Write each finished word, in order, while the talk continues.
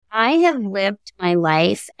I have lived my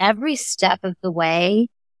life every step of the way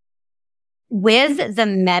with the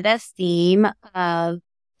meta theme of,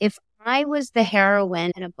 if I was the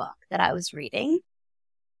heroine in a book that I was reading,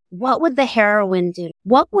 what would the heroine do?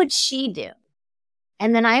 What would she do?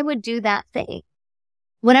 And then I would do that thing,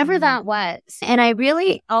 whatever that was. And I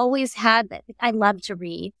really always had that. I love to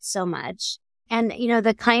read so much. And,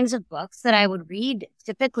 the kinds of books that I would read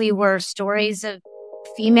typically were stories of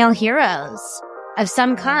female heroes of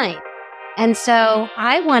some kind. And so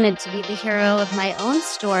I wanted to be the hero of my own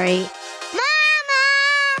story.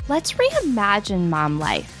 Mama! Let's reimagine mom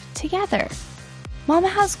life together. Mama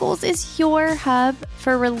Has Goals is your hub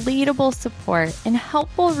for relatable support and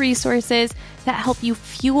helpful resources that help you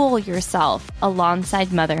fuel yourself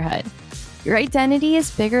alongside motherhood. Your identity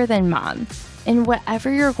is bigger than mom, and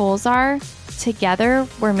whatever your goals are, together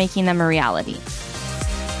we're making them a reality.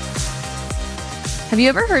 Have you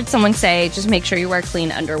ever heard someone say, just make sure you wear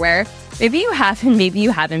clean underwear? Maybe you have and maybe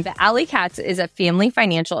you haven't, but Katz is a family,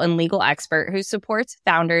 financial, and legal expert who supports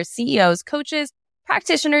founders, CEOs, coaches,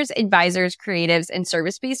 practitioners, advisors, creatives, and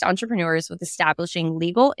service-based entrepreneurs with establishing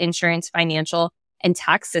legal, insurance, financial, and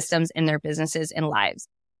tax systems in their businesses and lives.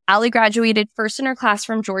 Allie graduated first in her class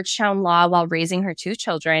from Georgetown Law while raising her 2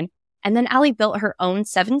 children. And then Allie built her own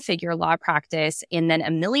 7-figure law practice and then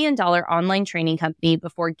 $1 million online training company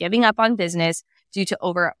before giving up on business due to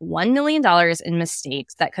over $1 million in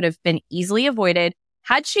mistakes that could have been easily avoided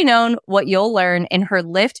had she known what you'll learn in her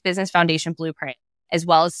Lift Business Foundation Blueprint, as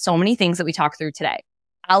well as so many things that we talk through today.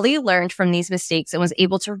 Allie learned from these mistakes and was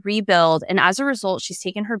able to rebuild. And as a result, she's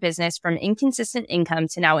taken her business from inconsistent income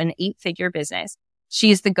to now an 8-figure business. She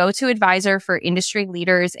is the go-to advisor for industry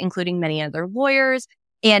leaders, including many other lawyers,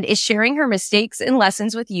 and is sharing her mistakes and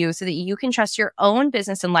lessons with you so that you can trust your own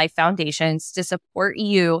business and life foundations to support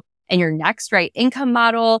you and your next right income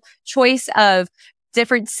model, choice of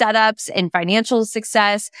different setups and financial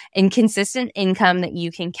success and consistent income that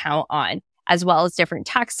you can count on, as well as different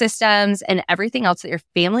tax systems and everything else that your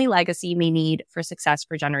family legacy may need for success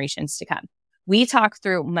for generations to come. We talk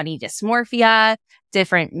through money dysmorphia,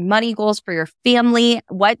 different money goals for your family,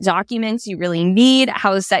 what documents you really need,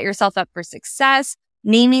 how to set yourself up for success,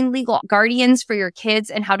 naming legal guardians for your kids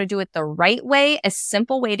and how to do it the right way, a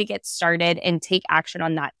simple way to get started and take action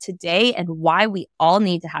on that today, and why we all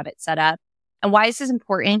need to have it set up, and why this is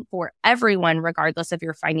important for everyone, regardless of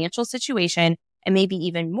your financial situation. And maybe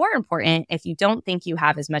even more important, if you don't think you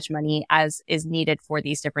have as much money as is needed for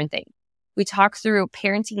these different things. We talk through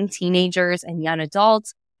parenting teenagers and young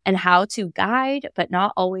adults and how to guide, but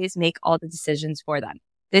not always make all the decisions for them.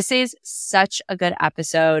 This is such a good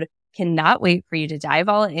episode. Cannot wait for you to dive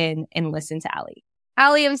all in and listen to Allie.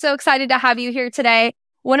 Allie, I'm so excited to have you here today.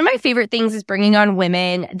 One of my favorite things is bringing on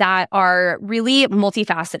women that are really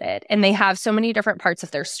multifaceted and they have so many different parts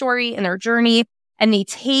of their story and their journey, and they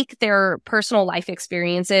take their personal life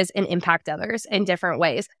experiences and impact others in different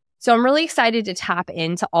ways. So I'm really excited to tap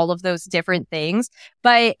into all of those different things.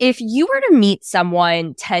 But if you were to meet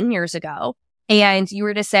someone 10 years ago and you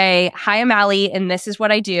were to say, hi, I'm Allie, and this is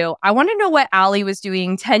what I do, I want to know what Allie was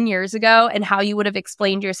doing 10 years ago and how you would have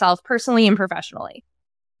explained yourself personally and professionally.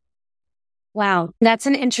 Wow, that's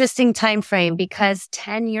an interesting time frame because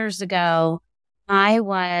 10 years ago, I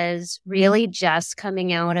was really just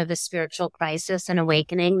coming out of a spiritual crisis and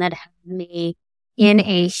awakening that had me in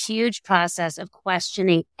a huge process of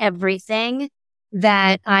questioning everything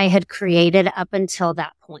that I had created up until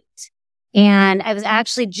that point. And I was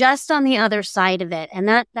actually just on the other side of it. And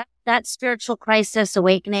that spiritual crisis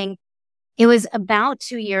awakening, it was about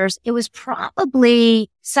 2 years. It was probably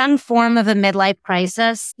some form of a midlife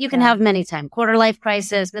crisis. You can have many times, quarter life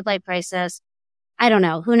crisis, midlife crisis. I don't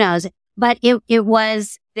know. Who knows? But it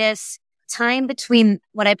was this time between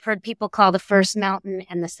what I've heard people call the first mountain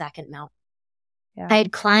and the second mountain. Yeah. I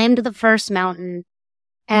had climbed the first mountain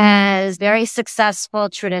as a very successful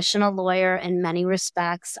traditional lawyer in many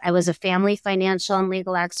respects. I was a family, financial, and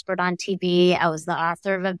legal expert on TV. I was the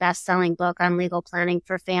author of a best-selling book on legal planning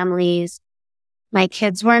for families. My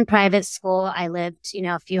kids were in private school. I lived,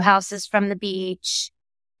 a few houses from the beach.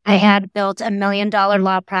 I had built $1 million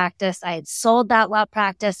law practice. I had sold that law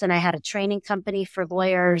practice and I had a training company for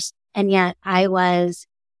lawyers. And yet I was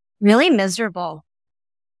really miserable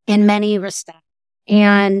in many respects.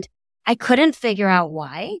 And I couldn't figure out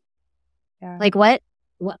why. Yeah. Like what?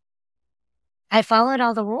 I followed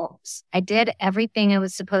all the rules. I did everything I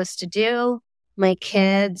was supposed to do. My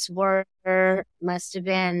kids must have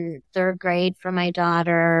been 3rd grade for my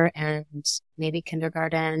daughter and maybe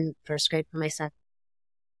kindergarten, 1st grade for my son.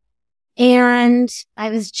 And I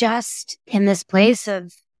was just in this place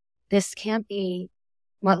of, this can't be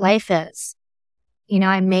what life is.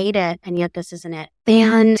 I made it, and yet this isn't it.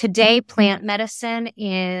 And today, plant medicine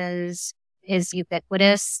is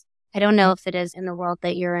ubiquitous. I don't know if it is in the world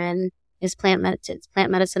that you're in. Is plant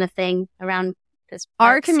medicine a thing around this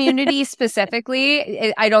Our parts? community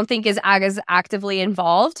specifically, I don't think is as actively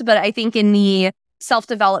involved, but I think in the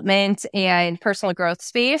self-development and personal growth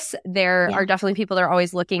space, there are definitely people that are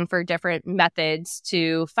always looking for different methods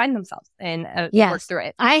to find themselves and work through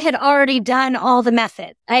it. I had already done all the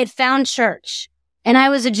methods. I had found church, and I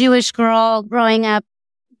was a Jewish girl growing up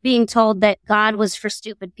being told that God was for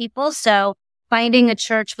stupid people. So finding a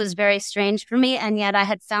church was very strange for me. And yet I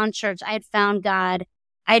had found church. I had found God.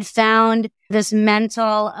 I'd found this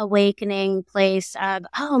mental awakening place of,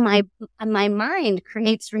 my mind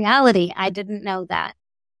creates reality. I didn't know that.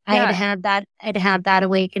 Yeah. I'd had that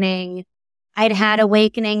awakening. I'd had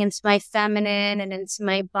awakening into my feminine and into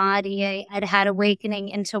my body. I'd had awakening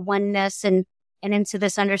into oneness and into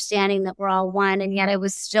this understanding that we're all one. And yet I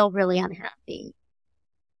was still really unhappy.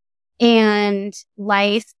 And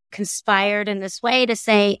life conspired in this way to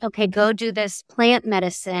say, okay, go do this plant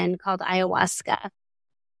medicine called ayahuasca.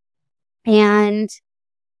 And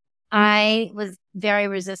I was very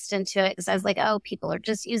resistant to it because I was like, people are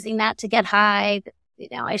just using that to get high.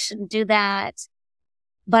 I shouldn't do that.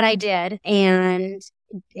 But I did. And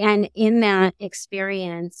in that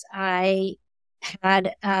experience, I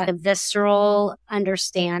had a visceral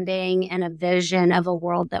understanding and a vision of a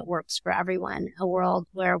world that works for everyone, a world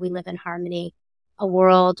where we live in harmony, a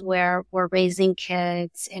world where we're raising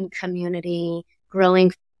kids in community,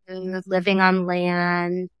 growing food, living on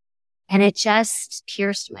land. And it just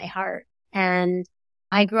pierced my heart. And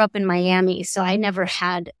I grew up in Miami, so I never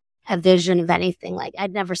had a vision of anything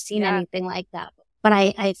I'd never seen anything like that. But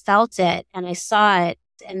I felt it and I saw it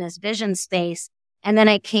in this vision space. And then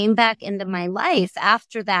I came back into my life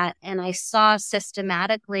after that, and I saw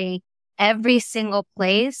systematically every single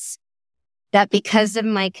place that because of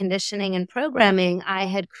my conditioning and programming, I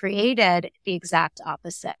had created the exact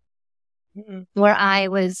opposite, where I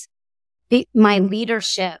was my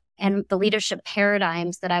leadership and the leadership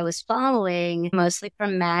paradigms that I was following, mostly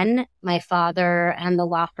from men, my father and the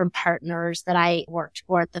law firm partners that I worked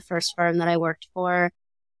for at the first firm that I worked for.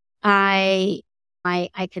 I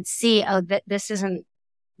could see, this isn't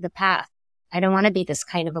the path. I don't want to be this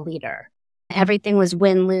kind of a leader. Everything was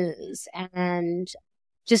win-lose and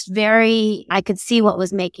just I could see what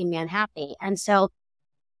was making me unhappy. And so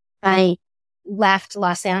I left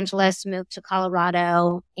Los Angeles, moved to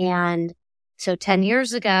Colorado. And so 10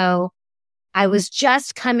 years ago, I was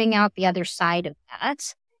just coming out the other side of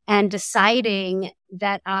that and deciding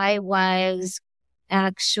that I was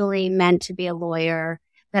actually meant to be a lawyer,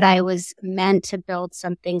 that I was meant to build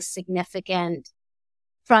something significant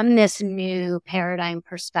from this new paradigm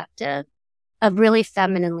perspective of really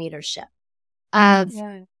feminine leadership, of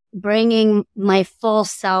bringing my full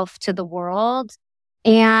self to the world.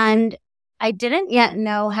 And I didn't yet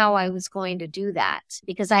know how I was going to do that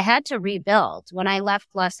because I had to rebuild. When I left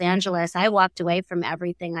Los Angeles, I walked away from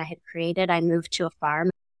everything I had created. I moved to a farm,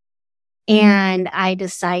 and I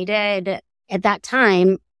decided at that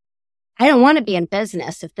time, I don't want to be in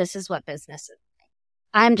business if this is what business is.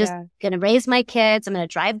 I'm just going to raise my kids. I'm going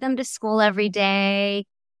to drive them to school every day.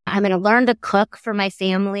 I'm going to learn to cook for my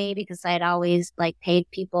family because I had always paid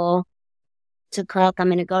people to cook. I'm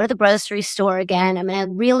going to go to the grocery store again. I'm going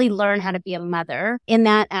to really learn how to be a mother in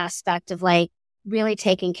that aspect of really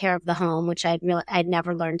taking care of the home, which I'd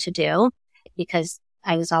never learned to do because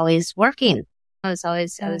I was always working. I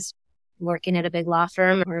was working at a big law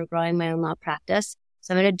firm or growing my own law practice.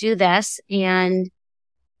 So I'm going to do this, and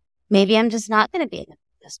maybe I'm just not going to be in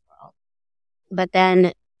this world. But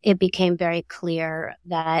then it became very clear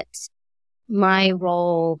that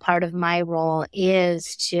part of my role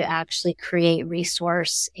is to actually create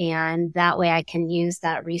resource. And that way I can use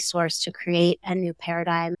that resource to create a new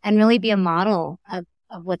paradigm and really be a model of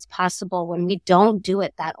what's possible when we don't do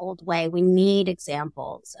it that old way. We need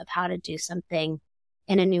examples of how to do something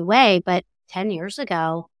in a new way. But 10 years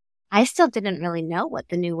ago, I still didn't really know what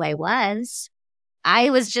the new way was. I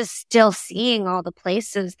was just still seeing all the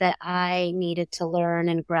places that I needed to learn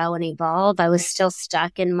and grow and evolve. I was still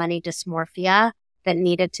stuck in money dysmorphia that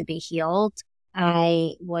needed to be healed.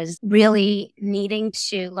 I was really needing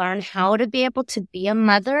to learn how to be able to be a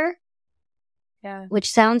mother, which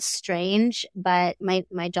sounds strange, but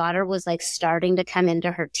my daughter was starting to come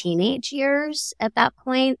into her teenage years at that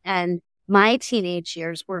point, and my teenage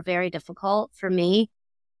years were very difficult for me.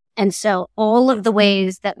 And so all of the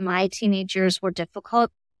ways that my teenage years were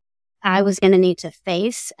difficult, I was going to need to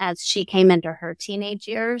face as she came into her teenage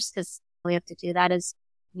years, because we have to do that as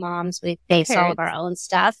moms. We face all of our own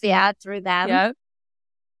stuff, through them.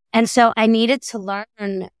 And so I needed to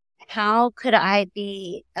learn, how could I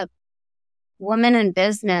be a woman in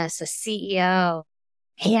business, a CEO,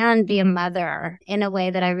 and be a mother in a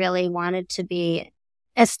way that I really wanted to be,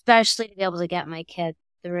 especially to be able to get my kids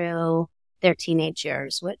through their teenage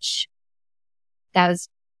years, which that was,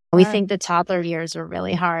 we think the toddler years were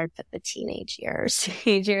really hard, but the teenage years.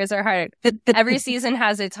 Teenage years are hard. Every season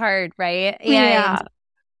has its hard, right? Yeah. And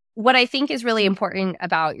what I think is really important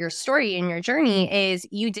about your story and your journey is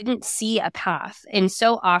you didn't see a path. And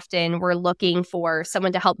so often we're looking for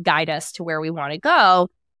someone to help guide us to where we want to go.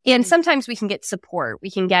 And sometimes we can get support.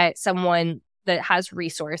 We can get someone that has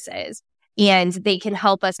resources and they can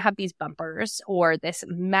help us have these bumpers or this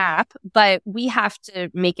map, but we have to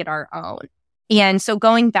make it our own. And so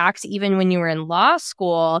going back to even when you were in law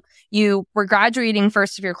school, you were graduating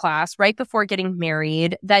first of your class right before getting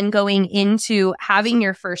married, then going into having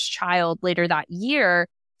your first child later that year,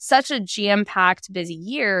 such a jam-packed, busy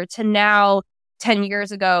year, to now 10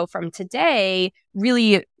 years ago from today,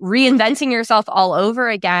 really reinventing yourself all over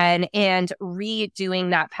again and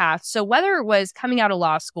redoing that path. So whether it was coming out of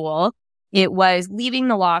law school, it was leaving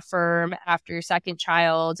the law firm after your second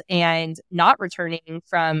child and not returning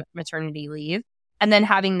from maternity leave, and then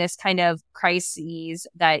having this kind of crises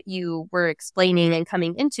that you were explaining and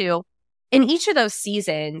coming into. In each of those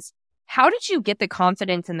seasons, how did you get the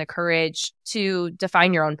confidence and the courage to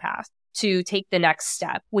define your own path, to take the next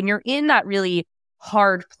step when you're in that really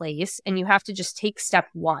hard place and you have to just take step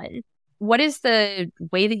one? What is the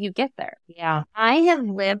way that you get there? Yeah. I have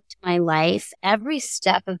lived my life every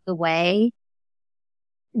step of the way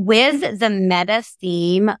with the meta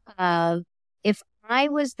theme of, if I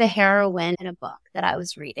was the heroine in a book that I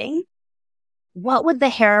was reading, what would the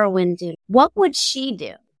heroine do? What would she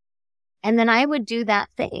do? And then I would do that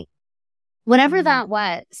thing, whatever that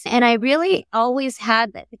was. And I really always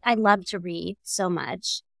had that. I love to read so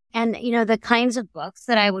much. And, the kinds of books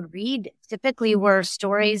that I would read typically were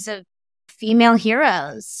stories of female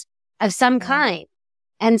heroes of some kind.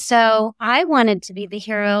 And so I wanted to be the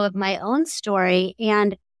hero of my own story.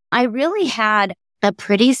 And I really had a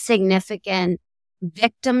pretty significant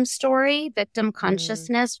victim story, victim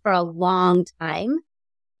consciousness for a long time.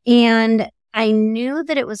 And I knew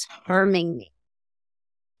that it was harming me.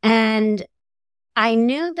 And I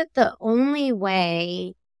knew that the only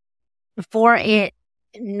way for it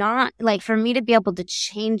not, like, for me to be able to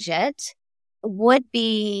change it would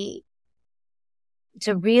be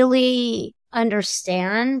to really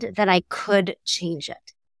understand that I could change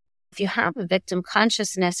it. If you have a victim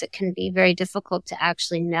consciousness, it can be very difficult to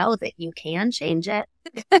actually know that you can change it.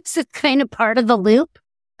 It's kind of part of the loop,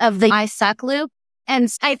 of the I suck loop.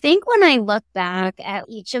 And I think when I look back at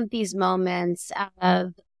each of these moments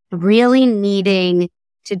of really needing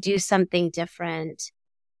to do something different,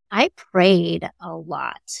 I prayed a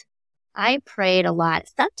lot.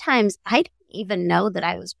 Sometimes I didn't even know that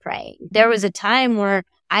I was praying. There was a time where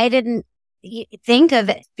I didn't think of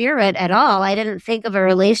spirit at all. I didn't think of a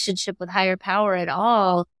relationship with higher power at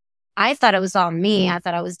all. I thought it was all me. I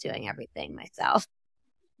thought I was doing everything myself.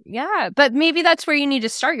 Yeah, but maybe that's where you need to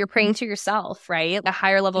start. You're praying to yourself, right? A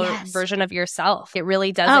higher level version of yourself. It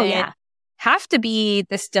really doesn't have to be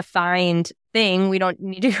this defined thing. We don't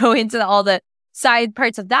need to go into all the side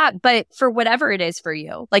parts of that, but for whatever it is for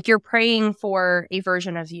you, like, you're praying for a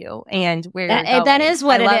version of you and where you're going. That is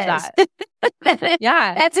what it is.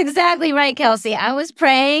 Yeah. That's exactly right, Kelsey. I was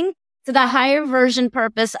praying to the higher version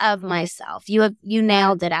purpose of myself. You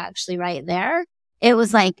nailed it actually right there. It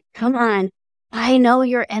was like, come on. I know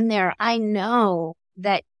you're in there. I know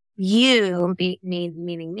that you,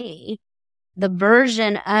 meaning me, the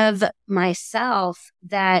version of myself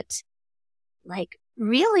that, like,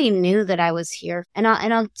 really knew that I was here. And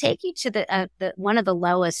I'll take you to the one of the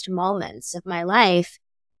lowest moments of my life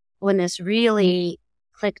when this really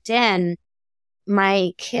clicked in.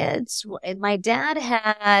 My dad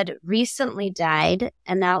had recently died,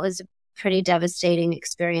 and that was a pretty devastating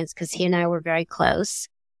experience because he and I were very close.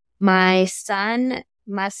 My son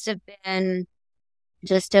must have been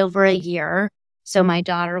just over a year. So my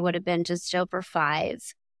daughter would have been just over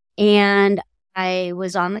 5. And I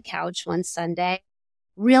was on the couch one Sunday,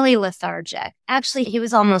 really lethargic. Actually, he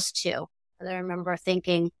was almost 2. I remember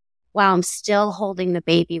thinking, wow, I'm still holding the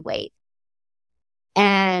baby weight.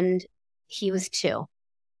 And he was 2.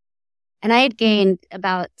 And I had gained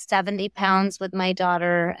about 70 pounds with my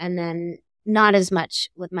daughter and then not as much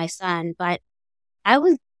with my son, but I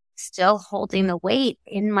was still holding the weight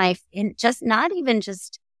in just not even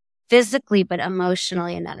just physically, but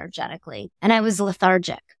emotionally and energetically. And I was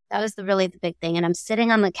lethargic. That was really the big thing. And I'm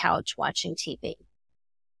sitting on the couch watching TV.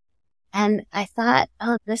 And I thought,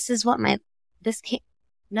 oh, this is what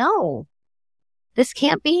no, this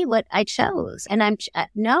can't be what I chose. And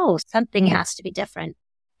no, something has to be different.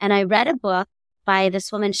 And I read a book by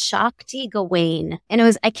this woman, Shakti Gawain. And it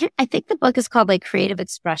was, I think the book is called like Creative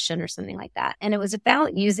Expression or something like that. And it was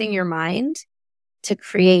about using your mind to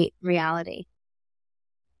create reality.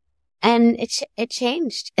 And it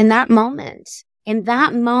changed in that moment. In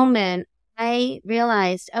that moment, I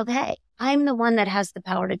realized, okay, I'm the one that has the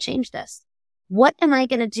power to change this. What am I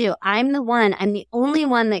going to do? I'm the only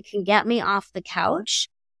one that can get me off the couch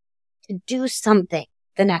to do something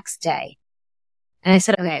the next day. And I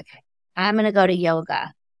said, okay, I'm going to go to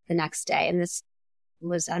yoga the next day. And this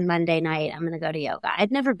was on Monday night. I'm going to go to yoga.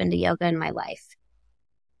 I'd never been to yoga in my life.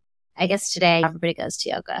 I guess today everybody goes to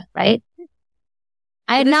yoga, right?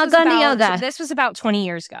 I had not gone to yoga. This was about 20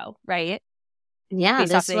 years ago, right? Yeah,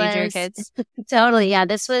 based off the age of your kids. Totally. Yeah,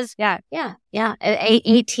 this was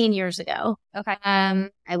 18 years ago. Okay. I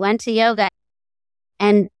went to yoga,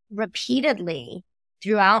 and repeatedly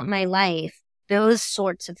throughout my life, those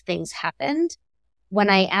sorts of things happened when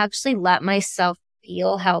I actually let myself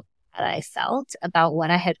feel how bad I felt about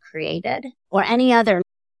what I had created, or any other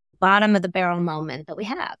bottom of the barrel moment that we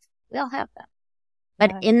have. We all have them.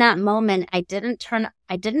 But in that moment, I didn't turn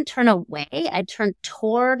away. I turned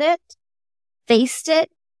toward it, faced it,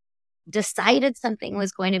 decided something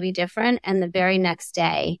was going to be different, and the very next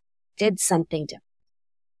day did something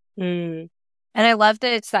different. And I love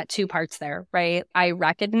that it's that two parts there, right? I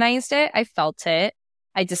recognized it. I felt it.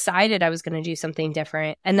 I decided I was going to do something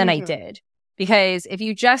different, and then I did. Because if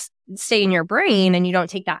you just stay in your brain and you don't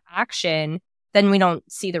take that action, then we don't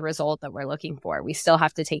see the result that we're looking for. We still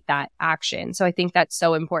have to take that action. So I think that's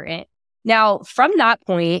so important. Now, from that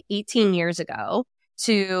point, 18 years ago,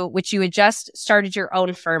 to which you had just started your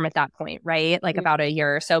own firm at that point, right? Like about a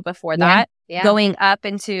year or so before that, going up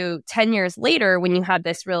into 10 years later, when you had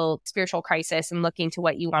this real spiritual crisis and looking to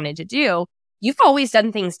what you wanted to do, you've always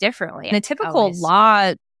done things differently. And a typical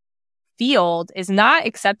law field is not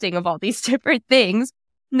accepting of all these different things,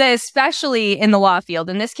 especially in the law field.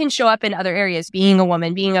 And this can show up in other areas, being a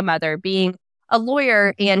woman, being a mother, being a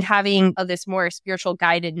lawyer, and having this more spiritual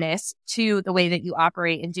guidedness to the way that you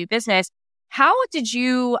operate and do business. How did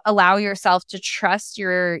you allow yourself to trust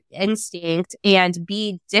your instinct and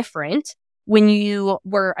be different when you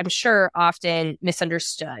were, I'm sure, often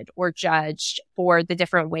misunderstood or judged for the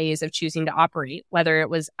different ways of choosing to operate, whether it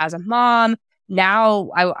was as a mom? Now,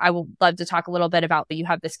 I would love to talk a little bit about that. You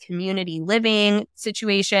have this community living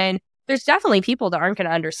situation. There's definitely people that aren't going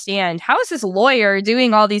to understand, how is this lawyer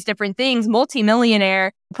doing all these different things,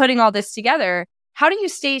 multimillionaire, putting all this together? How do you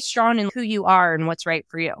stay strong in who you are and what's right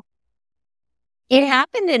for you? That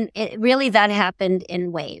happened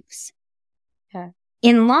in waves. Okay.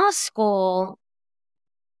 In law school,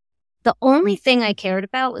 the only thing I cared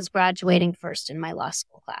about was graduating first in my law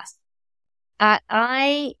school class.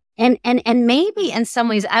 And maybe in some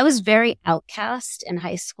ways I was very outcast in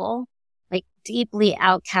high school, like deeply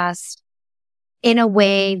outcast, in a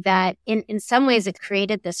way that in some ways it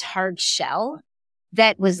created this hard shell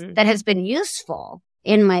that has been useful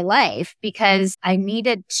in my life, because I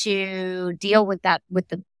needed to deal with that, with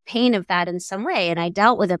the pain of that in some way. And I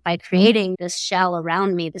dealt with it by creating this shell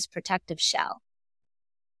around me, this protective shell.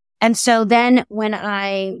 And so then when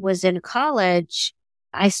I was in college,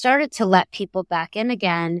 I started to let people back in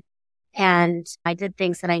again. And I did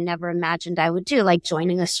things that I never imagined I would do, like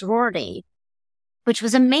joining a sorority, which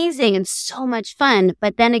was amazing and so much fun.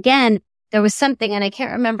 But then again, there was something, and I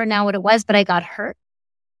can't remember now what it was, but I got hurt.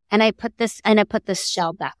 And I put this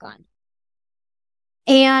shell back on.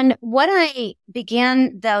 And what I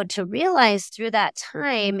began, though, to realize through that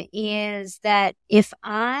time is that if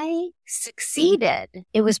I succeeded,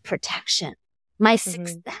 it was protection. My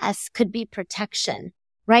success could be protection,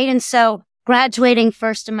 right? And so graduating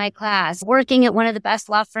first in my class, working at one of the best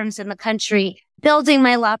law firms in the country, building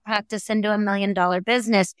my law practice into $1 million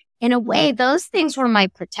business, in a way, those things were my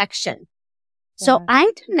protection. So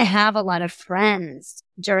I didn't have a lot of friends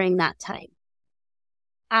during that time.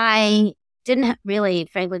 I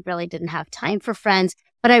frankly, didn't have time for friends,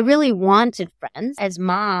 but I really wanted friends. As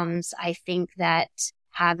moms, I think that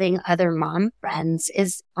having other mom friends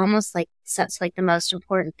is almost like the most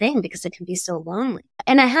important thing, because it can be so lonely.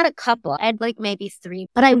 And I had a couple. I had like maybe 3,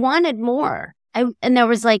 but I wanted more. And there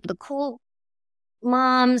was like the cool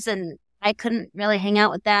moms, and I couldn't really hang out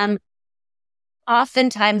with them.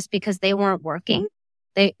 Oftentimes because they weren't working.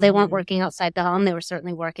 They weren't working outside the home. They were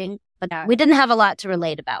certainly working, but we didn't have a lot to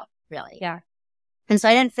relate about, really. Yeah. And so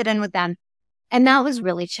I didn't fit in with them. And that was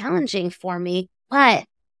really challenging for me, but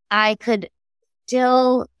I could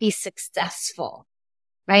still be successful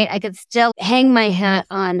right? I could still hang my hat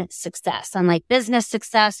on success, on like business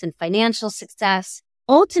success and financial success.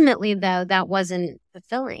 Ultimately, though, that wasn't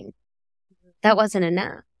fulfilling. That wasn't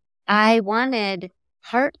enough. I wanted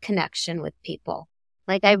heart connection with people.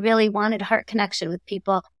 Like I really wanted heart connection with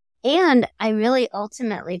people. And I really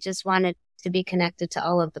ultimately just wanted to be connected to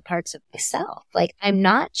all of the parts of myself. Like I'm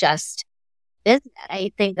not just business.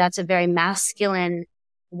 I think that's a very masculine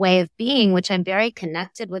way of being, which I'm very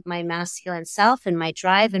connected with my masculine self, and my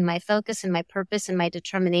drive and my focus and my purpose and my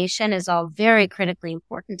determination is all very critically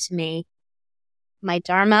important to me. My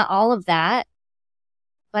dharma, all of that.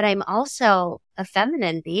 But I'm also a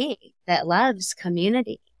feminine being that loves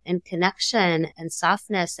community and connection and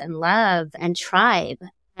softness and love and tribe.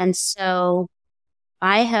 And so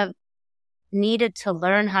I have needed to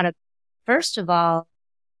learn how to, first of all,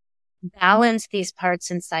 balance these parts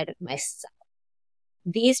inside of myself.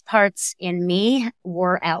 These parts in me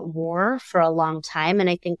were at war for a long time. And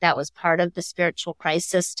I think that was part of the spiritual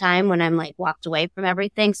crisis time when I'm like walked away from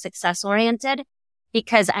everything success oriented,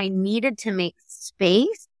 because I needed to make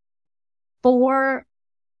space for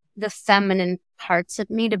the feminine parts of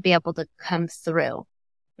me to be able to come through.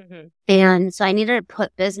 Mm-hmm. And so I needed to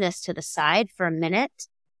put business to the side for a minute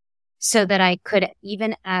so that I could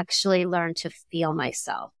even actually learn to feel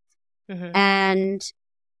myself. Mm-hmm. And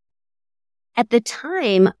at the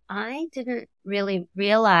time, I didn't really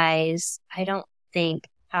realize, I don't think,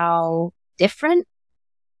 how different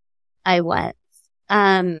I was.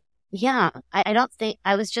 I don't think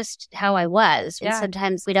I was just how I was. Yeah. And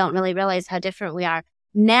sometimes we don't really realize how different we are.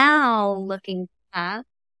 Now, looking back,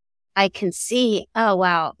 I can see, oh,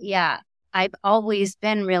 wow, yeah, I've always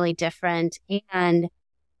been really different. And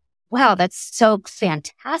wow, that's so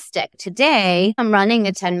fantastic. Today, I'm running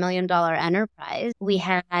a $10 million enterprise. We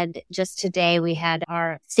had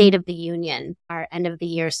our State of the Union, our end of the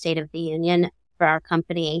year State of the Union for our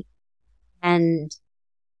company. And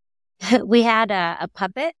we had a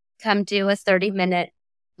puppet come do a 30-minute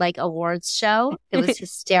like awards show. It was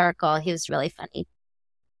hysterical. He was really funny.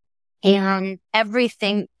 And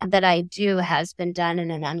everything that I do has been done in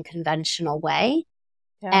an unconventional way.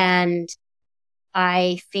 Yeah. And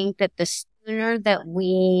I think that the sooner that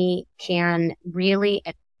we can really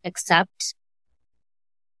accept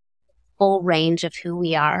the full range of who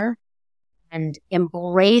we are and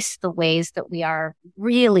embrace the ways that we are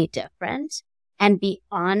really different and be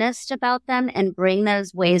honest about them and bring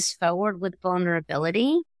those ways forward with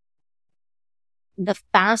vulnerability, the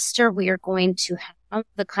faster we are going to have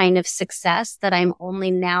the kind of success that I'm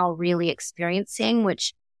only now really experiencing,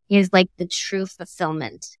 which is like the true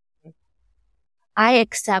fulfillment. I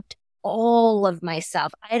accept all of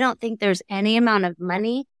myself. I don't think there's any amount of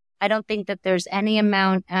money. I don't think that there's any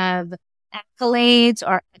amount of accolades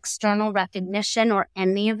or external recognition or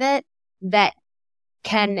any of it that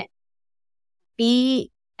can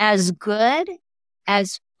be as good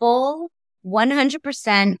as full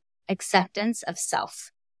 100% acceptance of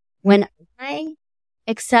self. When I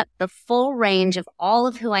accept the full range of all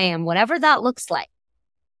of who I am, whatever that looks like,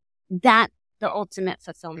 that's the ultimate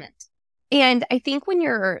fulfillment. And I think when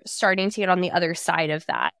you're starting to get on the other side of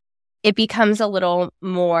that, it becomes a little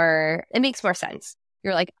more, it makes more sense.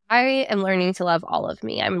 You're like, I am learning to love all of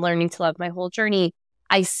me. I'm learning to love my whole journey.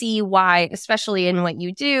 I see why, especially in what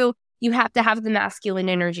you do, you have to have the masculine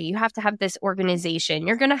energy. You have to have this organization.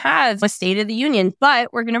 You're going to have a State of the Union,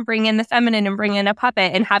 but we're going to bring in the feminine and bring in a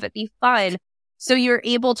puppet and have it be fun. So you're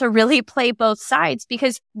able to really play both sides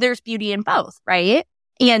because there's beauty in both, right?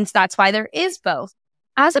 And that's why there is both.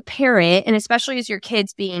 As a parent, and especially as your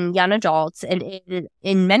kids being young adults and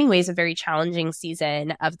in many ways a very challenging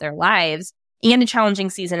season of their lives and a challenging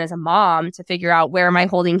season as a mom to figure out, where am I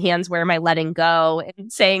holding hands? Where am I letting go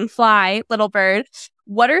and saying, fly, little bird?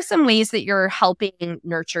 What are some ways that you're helping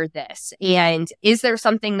nurture this? And is there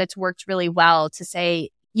something that's worked really well to say,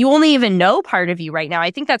 you only even know part of you right now?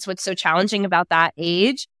 I think that's what's so challenging about that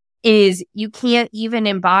age is you can't even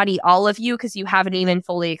embody all of you because you haven't even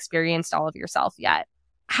fully experienced all of yourself yet.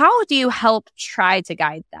 How do you help try to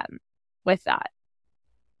guide them with that?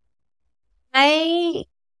 I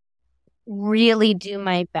really do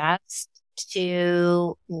my best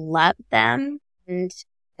to love them and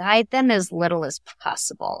guide them as little as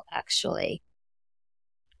possible, actually.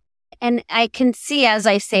 And I can see as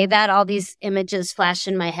I say that, all these images flash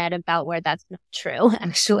in my head about where that's not true,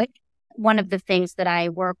 actually. One of the things that I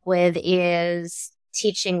work with is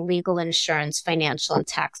teaching legal, insurance, financial, and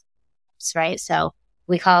tax, right? So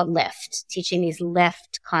we call it LIFT, teaching these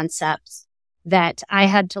LIFT concepts that I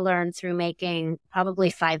had to learn through making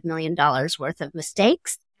probably $5 million worth of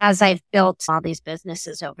mistakes as I've built all these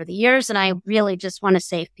businesses over the years. And I really just want to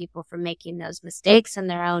save people from making those mistakes in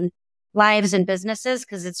their own lives and businesses,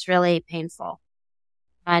 because it's really painful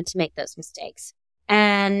to make those mistakes.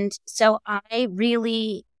 And so I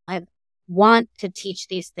want to teach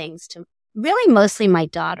these things to really mostly my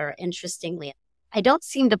daughter, interestingly. I don't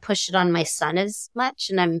seem to push it on my son as much,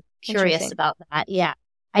 and I'm curious about that. Yeah.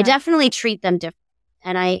 I definitely treat them different.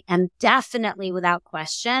 And I am definitely, without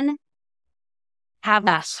question, have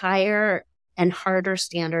a higher and harder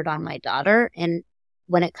standard on my daughter. And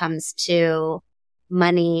when it comes to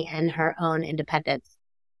money and her own independence,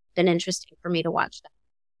 it's been interesting for me to watch that.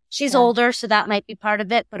 She's older, so that might be part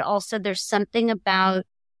of it. But also there's something about,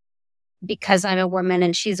 because I'm a woman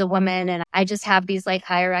and she's a woman, and I just have these like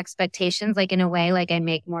higher expectations, like in a way, like I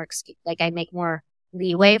make more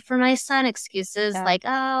leeway for my son, excuses like,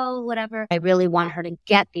 oh, whatever. I really want her to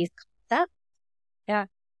get these concepts. Yeah.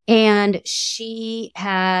 And she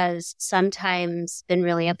has sometimes been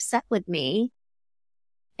really upset with me.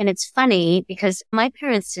 And it's funny because my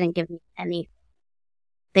parents didn't give me anything.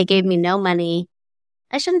 They gave me no money.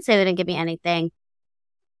 I shouldn't say they didn't give me anything.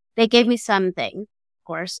 They gave me something, of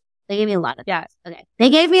course. They gave me a lot of things. Okay. They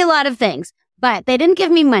gave me a lot of things, but they didn't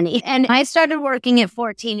give me money. And I started working at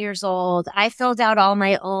 14 years old. I filled out all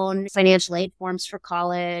my own financial aid forms for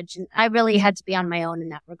college. And I really had to be on my own in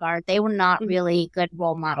that regard. They were not really good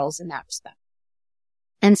role models in that respect.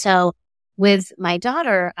 And so with my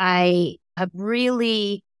daughter, I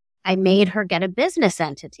made her get a business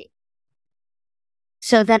entity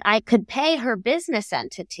so that I could pay her business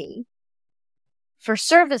entity for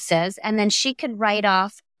services, and then she could write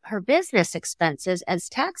off her business expenses as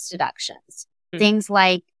tax deductions. Things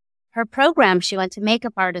like her program, she went to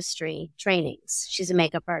makeup artistry trainings. She's a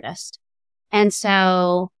makeup artist. And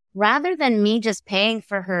so rather than me just paying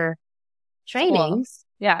for her trainings,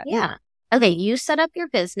 okay, you set up your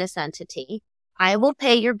business entity. I will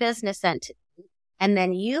pay your business entity. And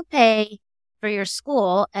then you pay for your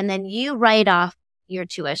school, and then you write off your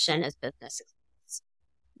tuition as business expense.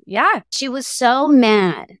 Yeah. She was so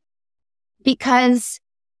mad because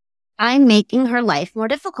I'm making her life more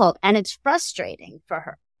difficult, and it's frustrating for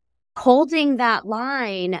her. Holding that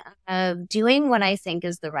line of doing what I think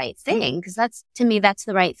is the right thing, because to me, that's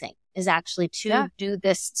the right thing, is actually to do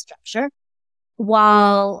this structure,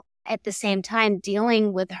 while at the same time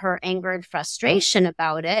dealing with her anger and frustration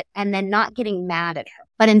about it, and then not getting mad at her,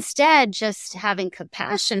 but instead just having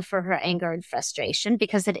compassion for her anger and frustration,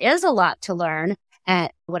 because it is a lot to learn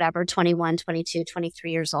at whatever, 21, 22,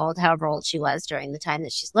 23 years old, however old she was during the time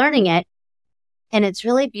that she's learning it. And it's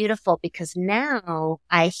really beautiful because now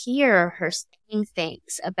I hear her saying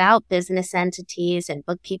things about business entities and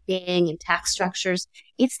bookkeeping and tax structures.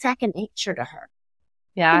 It's second nature to her.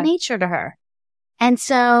 Yeah. Second nature to her. And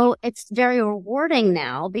so it's very rewarding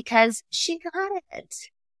now because she got it.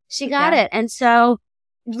 She got it. And so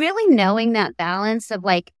really knowing that balance of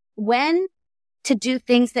like when to do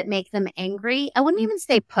things that make them angry. I wouldn't even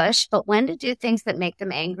say push, but when to do things that make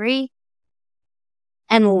them angry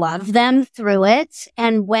and love them through it,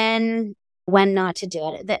 and when not to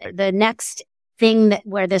do it. The next thing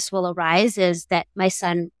where this will arise is that my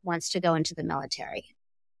son wants to go into the military.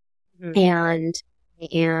 And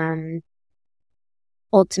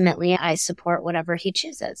ultimately I support whatever he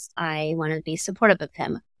chooses. I want to be supportive of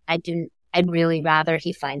him. I'd really rather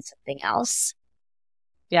he find something else.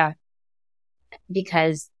 Yeah.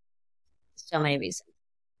 Because so many reasons.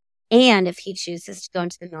 And if he chooses to go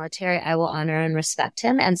into the military, I will honor and respect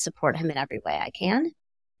him and support him in every way I can.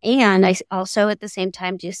 And I also at the same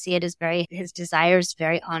time do see it as his desire is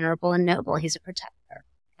very honorable and noble. He's a protector.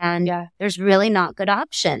 And there's really not good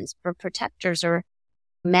options for protectors or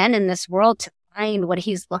men in this world to find what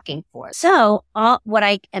he's looking for. So what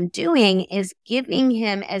I am doing is giving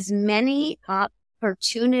him as many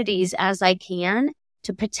opportunities as I can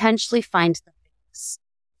to potentially find the things.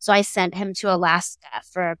 So I sent him to Alaska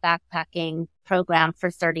for a backpacking program for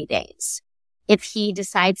 30 days. If he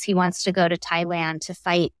decides he wants to go to Thailand to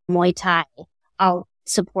fight Muay Thai, I'll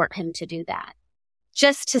support him to do that.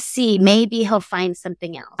 Just to see, maybe he'll find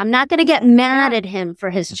something else. I'm not going to get mad at him for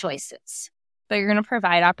his choices. But you're going to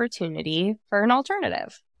provide opportunity for an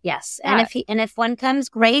alternative. Yes. Yeah. And if one comes,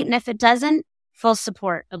 great. And if it doesn't, full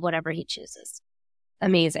support of whatever he chooses.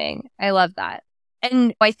 Amazing. I love that.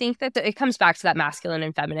 And I think that it comes back to that masculine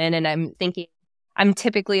and feminine. And I'm thinking I'm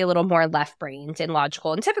typically a little more left-brained and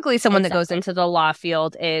logical. And typically someone that goes into the law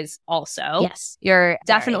field is also. Yes. You're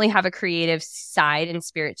definitely have a creative side and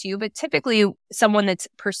spirit to you. But typically someone that's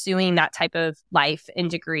pursuing that type of life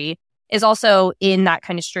and degree is also in that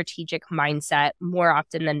kind of strategic mindset more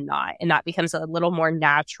often than not. And that becomes a little more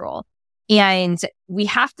natural. And we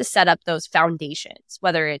have to set up those foundations,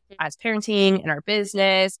 whether it's as parenting, in our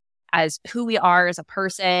business, as who we are as a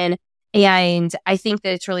person. And I think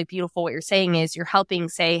that it's really beautiful what you're saying is you're helping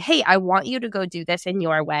say, hey, I want you to go do this in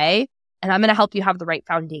your way. And I'm going to help you have the right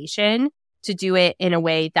foundation to do it in a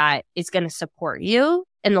way that is going to support you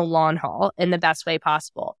in the long haul in the best way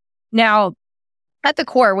possible. Now, at the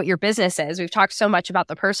core, what your business is, we've talked so much about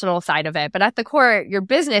the personal side of it, but at the core, your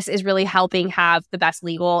business is really helping have the best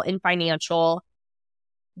legal and financial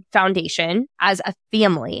foundation as a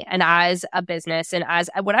family and as a business and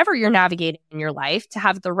as whatever you're navigating in your life to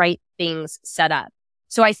have the right things set up.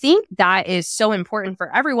 So I think that is so important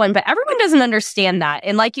for everyone, but everyone doesn't understand that.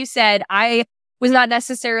 And like you said, I was not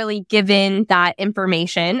necessarily given that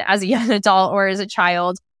information as a young adult or as a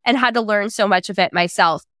child and had to learn so much of it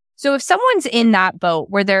myself. So if someone's in that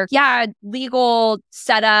boat where they're, legal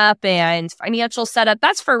setup and financial setup,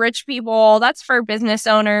 that's for rich people, that's for business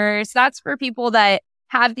owners, that's for people that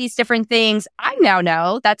have these different things. I now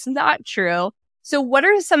know that's not true. So what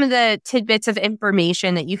are some of the tidbits of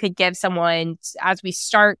information that you could give someone as we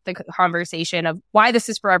start the conversation of why this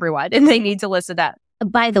is for everyone and they need to listen up?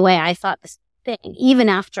 By the way, I thought this thing, even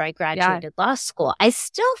after I graduated law school, I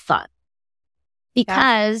still thought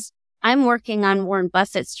because I'm working on Warren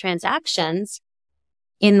Buffett's transactions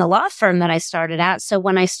in the law firm that I started at. So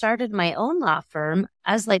when I started my own law firm,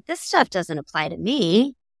 I was like, this stuff doesn't apply to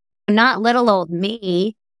me. I'm not little old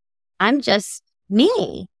me. I'm just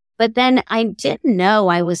me. But then I didn't know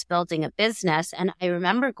I was building a business. And I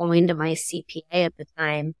remember going to my CPA at the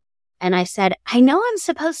time. And I said, I know I'm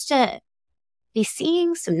supposed to be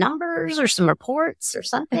seeing some numbers or some reports or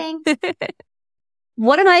something.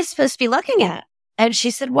 What am I supposed to be looking at? And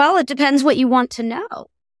she said, well, it depends what you want to know.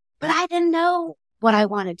 But I didn't know what I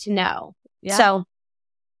wanted to know. Yeah. So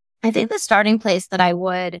I think the starting place that I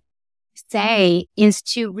would say is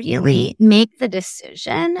to really make the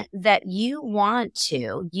decision that you want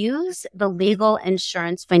to use the legal,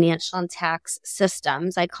 insurance, financial, and tax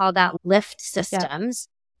systems. I call that LIFT systems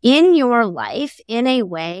in your life in a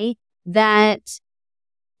way that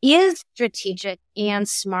is strategic and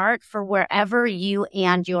smart for wherever you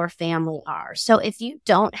and your family are. So if you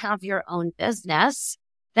don't have your own business,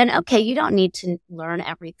 then okay, you don't need to learn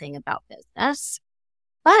everything about business,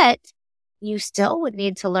 but you still would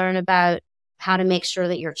need to learn about how to make sure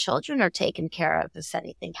that your children are taken care of if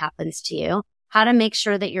anything happens to you, how to make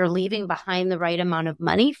sure that you're leaving behind the right amount of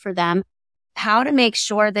money for them, how to make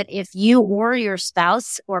sure that if you or your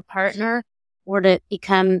spouse or partner were to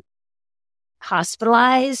become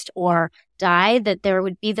hospitalized or die, that there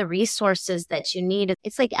would be the resources that you need.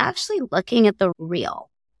 It's like actually looking at the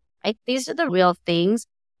real, right? These are the real things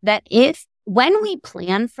that when we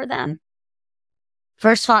plan for them,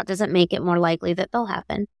 first of all, it doesn't make it more likely that they'll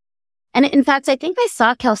happen. And in fact, I think I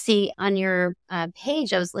saw, Kelsey, on your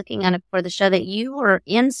page, I was looking at it for the show that you were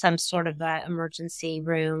in some sort of emergency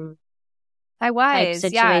room. I was,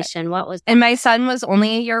 situation. What was that? And my son was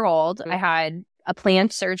only a year old. I had a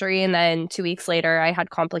planned surgery, and then 2 weeks later, I had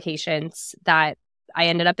complications that I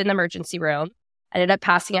ended up in the emergency room. I ended up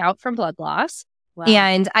passing out from blood loss. Wow.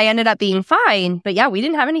 And I ended up being fine. But we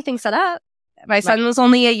didn't have anything set up. My son was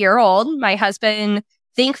only a year old. My husband,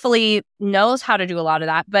 thankfully, knows how to do a lot of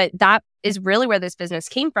that. But that is really where this business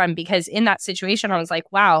came from, because in that situation, I was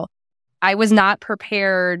like, wow, I was not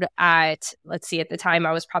prepared at the time,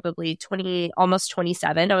 I was probably 20, almost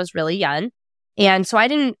 27. I was really young. And so I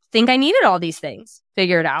didn't think I needed all these things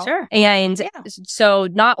figured out. Sure. And so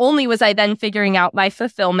not only was I then figuring out my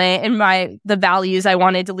fulfillment and the values I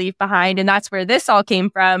wanted to leave behind, and that's where this all came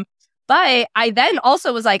from, but I then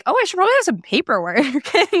also was like, I should probably have some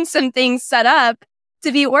paperwork and some things set up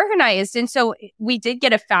to be organized. And so we did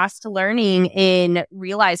get a fast learning in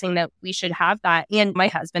realizing that we should have that. And my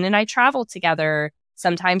husband and I travel together.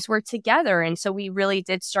 Sometimes we're together. And so we really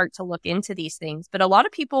did start to look into these things. But a lot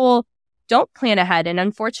of people don't plan ahead. And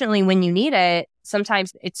unfortunately, when you need it,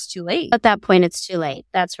 sometimes it's too late. At that point, it's too late.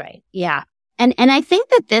 That's right. Yeah. And I think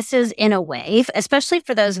that this is, in a way, especially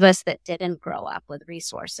for those of us that didn't grow up with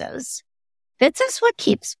resources, this is what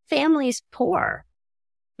keeps families poor.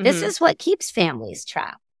 Mm-hmm. This is what keeps families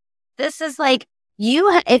trapped. This is like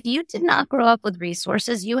if you did not grow up with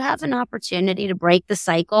resources, you have an opportunity to break the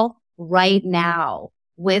cycle right now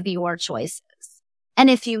with your choices. And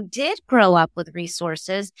if you did grow up with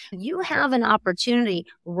resources, you have an opportunity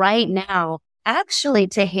right now actually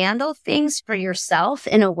to handle things for yourself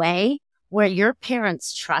in a way where your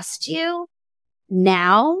parents trust you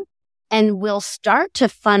now and will start to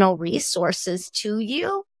funnel resources to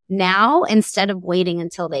you now instead of waiting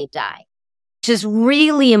until they die, which is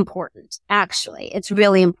really important. Actually, it's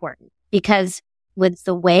really important because with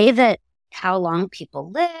the way that how long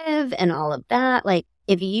people live and all of that. Like,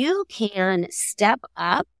 if you can step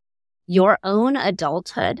up your own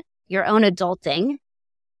adulthood, your own adulting,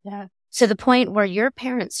 to the point where your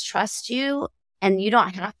parents trust you and you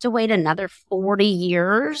don't have to wait another 40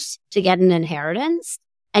 years to get an inheritance,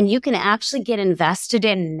 and you can actually get invested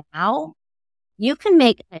in now, you can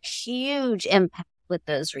make a huge impact with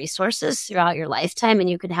those resources throughout your lifetime, and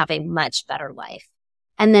you can have a much better life.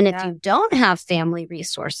 And then if you don't have family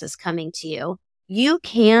resources coming to you, you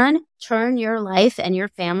can turn your life and your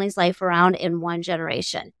family's life around in one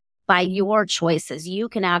generation by your choices. You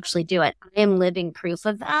can actually do it. I am living proof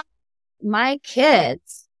of that. My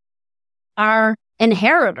kids are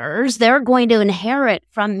inheritors. They're going to inherit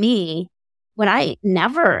from me when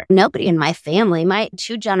nobody in my family,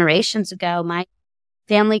 2 generations ago, my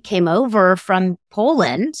family came over from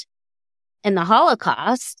Poland in the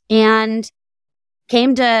Holocaust and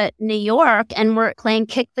came to New York and were playing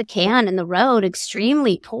kick the can in the road,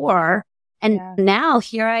 extremely poor. And now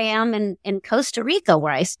here I am in Costa Rica,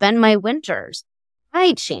 where I spend my winters.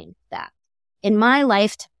 I changed that in my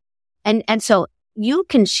lifetime. And so you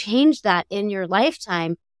can change that in your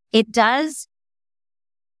lifetime. It does.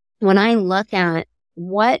 When I look at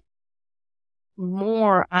what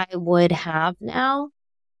more I would have now,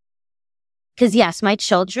 because yes, my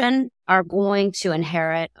children are going to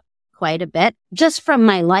inherit quite a bit just from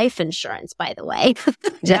my life insurance, by the way,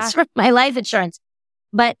 from my life insurance.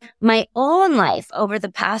 But my own life over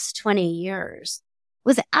the past 20 years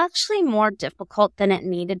was actually more difficult than it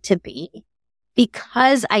needed to be,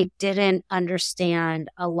 because I didn't understand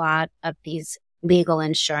a lot of these legal,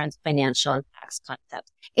 insurance, financial, and tax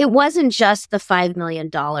concepts. It wasn't just the $5 million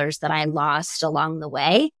that I lost along the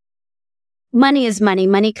way. Money is money.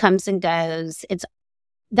 Money comes and goes.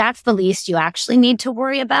 That's the least you actually need to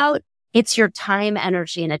worry about. It's your time,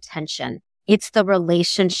 energy, and attention. It's the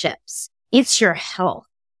relationships. It's your health.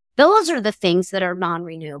 Those are the things that are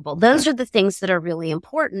non-renewable. Those are the things that are really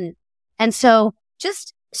important. And so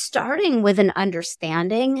just starting with an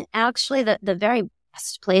understanding, actually, the very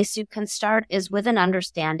best place you can start is with an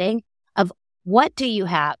understanding of what do you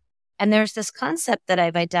have. And there's this concept that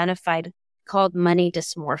I've identified called money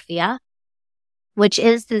dysmorphia, which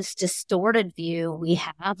is this distorted view we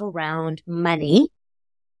have around money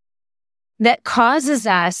that causes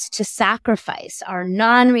us to sacrifice our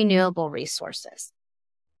non-renewable resources.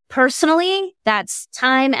 Personally, that's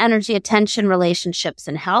time, energy, attention, relationships,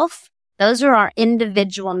 and health. Those are our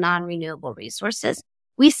individual non-renewable resources.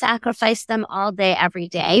 We sacrifice them all day, every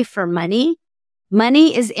day for money.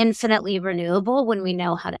 Money is infinitely renewable when we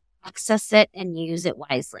know how to access it and use it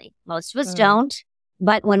wisely. Most of us don't,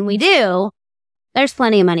 but when we do, there's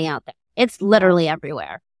plenty of money out there. It's literally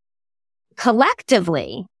everywhere.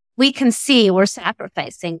 Collectively, we can see we're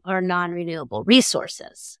sacrificing our non-renewable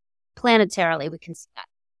resources. Planetarily, we can see that.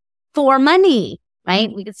 For money,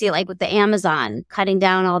 right? We can see it like with the Amazon cutting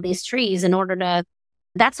down all these trees in order to,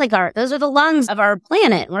 those are the lungs of our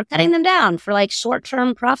planet. We're cutting them down for like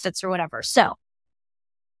short-term profits or whatever. So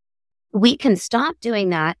we can stop doing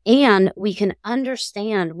that, and we can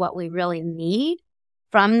understand what we really need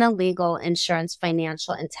from the legal, insurance,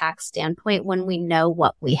 financial, and tax standpoint when we know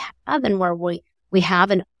what we have and where we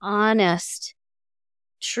have an honest,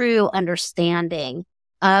 true understanding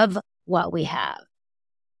of what we have.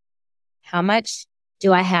 How much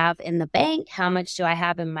do I have in the bank? How much do I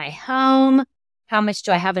have in my home? How much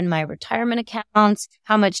do I have in my retirement accounts?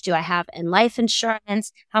 How much do I have in life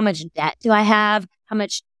insurance? How much debt do I have? How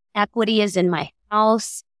much equity is in my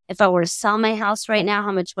house? If I were to sell my house right now,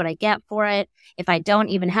 how much would I get for it? If I don't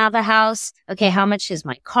even have a house, okay, how much is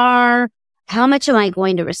my car? How much am I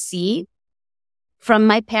going to receive from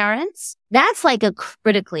my parents? That's like a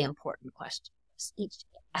critically important question. Each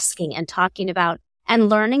asking and talking about and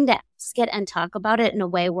learning to ask it and talk about it in a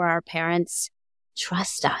way where our parents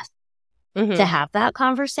trust us to have that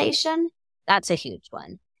conversation. That's a huge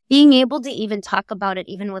one. Being able to even talk about it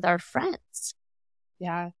even with our friends.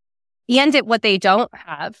 Yeah. And what they don't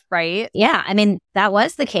have, right? Yeah. I mean, that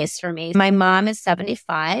was the case for me. My mom is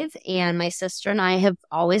 75, and my sister and I have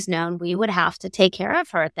always known we would have to take care of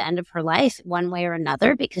her at the end of her life one way or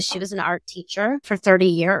another, because she was an art teacher for 30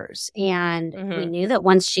 years. And we knew that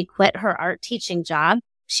once she quit her art teaching job,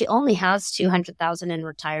 she only has $200,000 in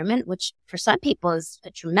retirement, which for some people is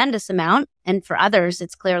a tremendous amount. And for others,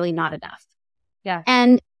 it's clearly not enough. Yeah.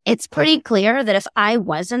 And it's pretty clear that if I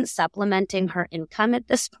wasn't supplementing her income at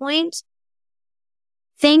this point,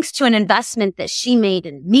 thanks to an investment that she made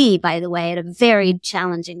in me, by the way, at a very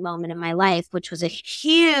challenging moment in my life, which was a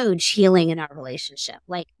huge healing in our relationship.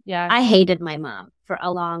 I hated my mom for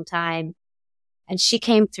a long time. And she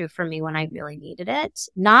came through for me when I really needed it,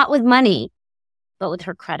 not with money, but with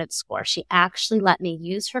her credit score. She actually let me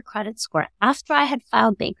use her credit score after I had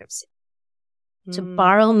filed bankruptcy to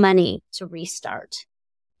borrow money to restart.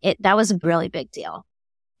 That was a really big deal.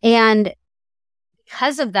 And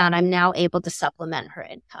because of that, I'm now able to supplement her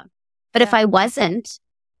income. But if I wasn't,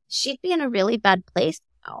 she'd be in a really bad place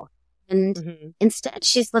now. And instead,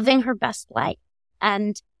 she's living her best life.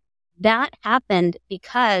 And that happened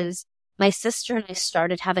because my sister and I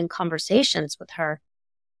started having conversations with her.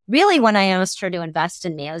 Really, when I asked her to invest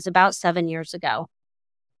in me, it was about 7 years ago.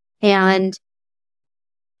 And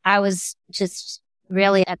I was just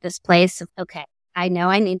really at this place of, okay, I know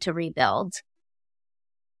I need to rebuild.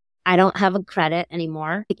 I don't have a credit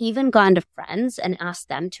anymore. I even gone to friends and asked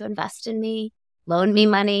them to invest in me, loan me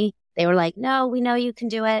money. They were like, no, we know you can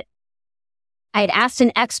do it. I had asked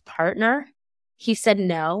an ex-partner. He said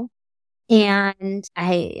no. And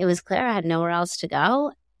it was clear I had nowhere else to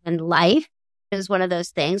go. And life is one of those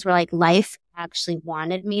things where like life actually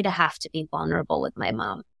wanted me to have to be vulnerable with my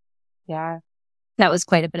mom. Yeah. That was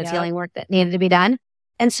quite a bit of healing work that needed to be done.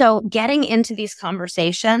 And so getting into these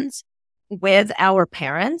conversations with our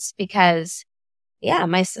parents, because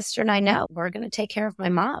my sister and I know we're going to take care of my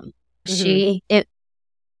mom.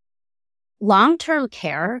 Long-term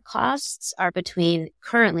care costs are between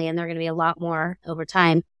currently, and they're going to be a lot more over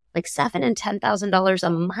time, like $7,000 and $10,000 a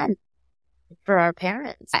month for our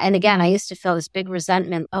parents. And again, I used to feel this big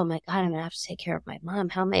resentment. Oh my God, I'm going to have to take care of my mom.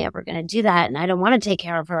 How am I ever going to do that? And I don't want to take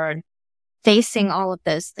care of her. And facing all of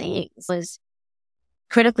those things was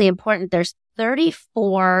critically important. There's 30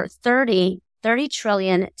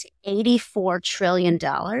 trillion to $84 trillion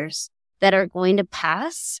that are going to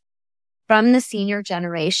pass from the senior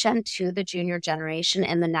generation to the junior generation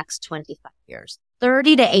in the next 25 years.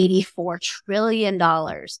 30 to $84 trillion.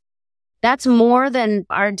 That's more than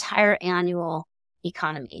our entire annual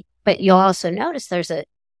economy. But you'll also notice there's a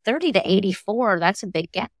 30 to 84. That's a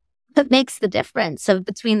big gap. That makes the difference of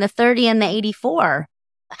between the 30 and the 84.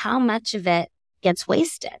 How much of it gets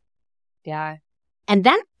wasted? Yeah. And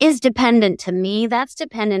that is dependent to me. That's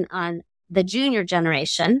dependent on the junior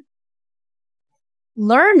generation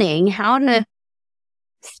learning how to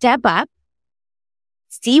step up,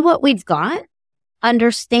 see what we've got,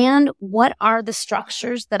 understand what are the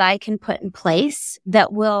structures that I can put in place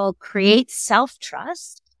that will create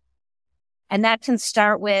self-trust. And that can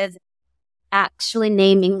start with actually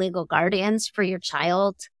naming legal guardians for your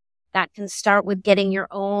child. That can start with getting your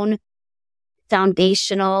own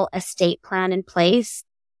foundational estate plan in place,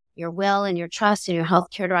 your will and your trust and your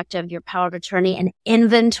healthcare directive, your power of attorney, an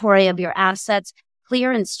inventory of your assets,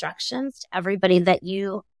 clear instructions to everybody that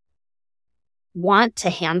you want to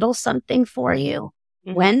handle something for you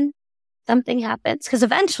when something happens, because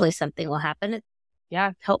eventually something will happen.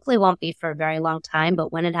 It hopefully won't be for a very long time,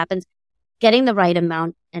 but when it happens, getting the right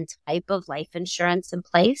amount and type of life insurance in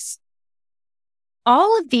place.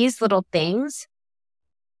 All of these little things,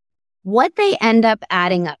 what they end up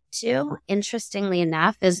adding up to, interestingly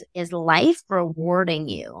enough, is life rewarding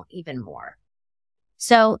you even more.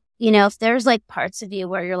 So, if there's like parts of you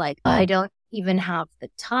where you're like, I don't even have the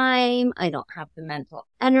time, I don't have the mental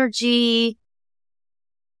energy.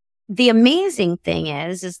 The amazing thing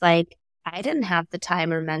is like, I didn't have the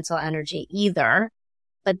time or mental energy either.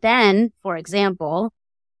 But then, for example,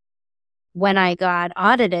 when I got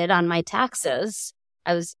audited on my taxes,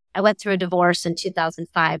 I went through a divorce in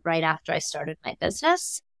 2005, right after I started my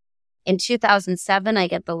business. In 2007, I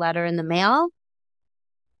get the letter in the mail.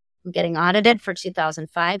 I'm getting audited for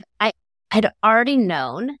 2005. I'd already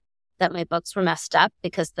known that my books were messed up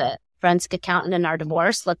because the forensic accountant in our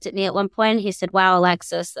divorce looked at me at one point. He said, wow,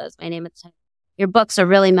 Alexis, that's my name at the time, your books are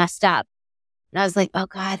really messed up. And I was like, oh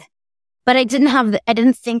God. But I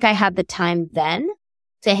didn't think I had the time then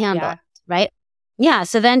to handle it, right? Yeah.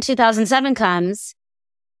 So then 2007 comes.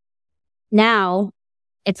 Now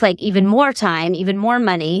it's like even more time, even more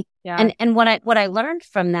money. Yeah. And what I learned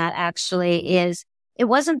from that actually is it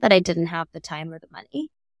wasn't that I didn't have the time or the money.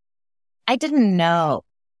 I didn't know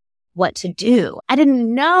what to do. I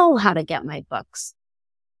didn't know how to get my books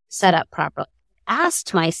set up properly. I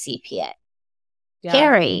asked my CPA,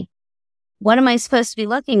 Carrie, what am I supposed to be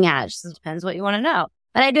looking at? She says, depends what you want to know.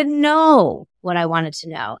 But I didn't know what I wanted to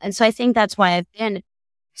know. And so I think that's why I've been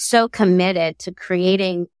so committed to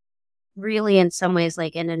creating really in some ways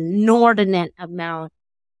like an inordinate amount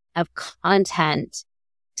of content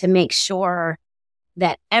to make sure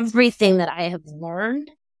that everything that I have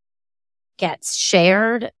learned gets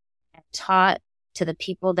shared and taught to the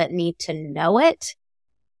people that need to know it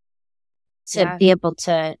to be able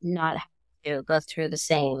to not have to go through the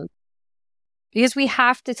same. Because we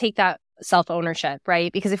have to take that self-ownership,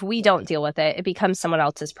 right? Because if we don't deal with it, it becomes someone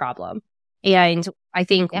else's problem. And I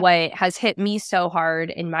think what has hit me so hard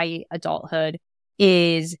in my adulthood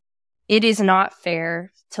is it is not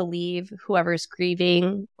fair to leave whoever's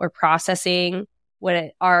grieving or processing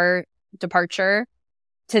our departure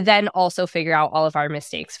to then also figure out all of our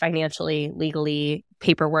mistakes financially, legally,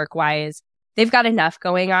 paperwork wise. They've got enough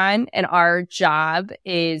going on, and our job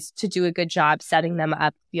is to do a good job setting them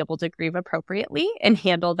up to be able to grieve appropriately and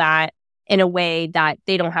handle that in a way that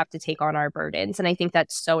they don't have to take on our burdens. And I think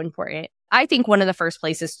that's so important. I think one of the first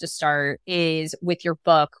places to start is with your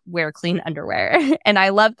book, Wear Clean Underwear. And I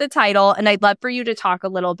love the title, and I'd love for you to talk a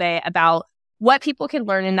little bit about what people can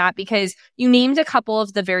learn in that, because you named a couple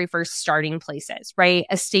of the very first starting places, right?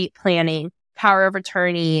 Estate planning, power of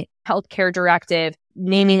attorney, healthcare directive,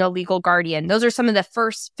 naming a legal guardian. Those are some of the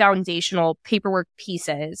first foundational paperwork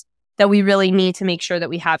pieces that we really need to make sure that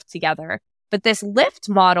we have together. But this LIFT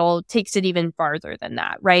model takes it even farther than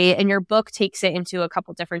that, right? And your book takes it into a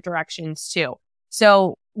couple different directions too.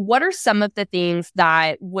 So what are some of the things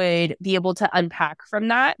that would be able to unpack from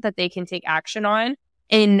that they can take action on?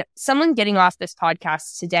 And someone getting off this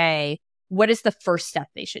podcast today, what is the first step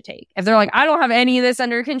they should take? If they're like, I don't have any of this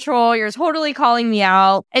under control, you're totally calling me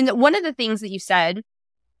out. And one of the things that you said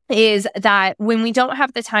is that when we don't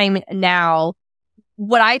have the time now,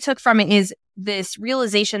 what I took from it is this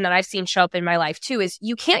realization that I've seen show up in my life too, is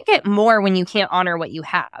you can't get more when you can't honor what you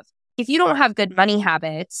have. If you don't have good money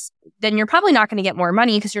habits, then you're probably not going to get more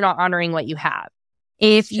money because you're not honoring what you have.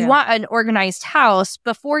 If you want an organized house,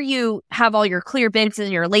 before you have all your clear bins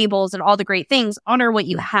and your labels and all the great things, honor what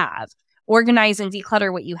you have. Organize and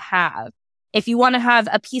declutter what you have. If you want to have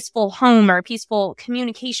a peaceful home or a peaceful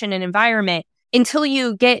communication and environment, until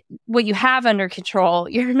you get what you have under control,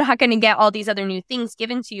 you're not going to get all these other new things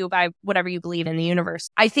given to you by whatever you believe in the universe.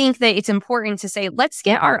 I think that it's important to say, let's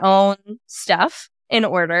get our own stuff in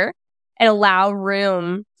order and allow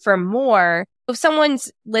room for more. If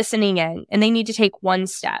someone's listening in and they need to take one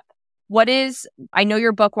step, I know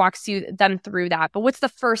your book walks them through that, but what's the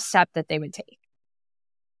first step that they would take?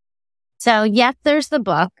 So yes, there's the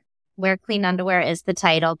book. Wear Clean Underwear is the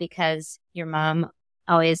title because your mom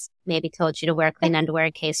always maybe told you to wear clean underwear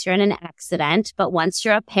in case you're in an accident. But once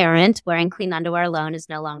you're a parent, wearing clean underwear alone is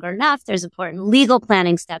no longer enough. There's important legal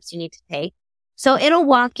planning steps you need to take. So it'll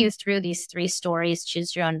walk you through these 3 stories,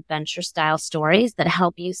 choose your own adventure style stories that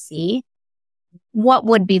help you see what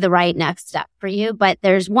would be the right next step for you. But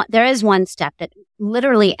there is one step that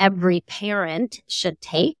literally every parent should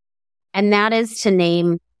take. And that is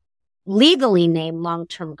to legally name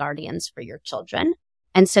long-term guardians for your children.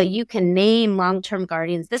 And so you can name long-term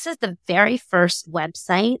guardians. This is the very first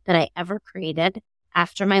website that I ever created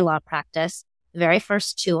after my law practice. The very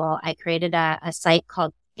first tool, I created a site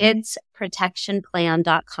called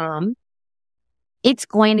kidsprotectionplan.com. It's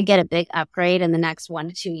going to get a big upgrade in the next 1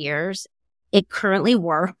 to 2 years. It currently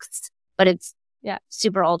works, but it's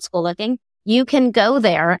super old school looking. You can go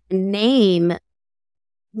there and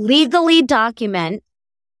legally document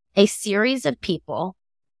a series of people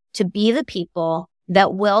to be the people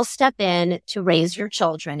that will step in to raise your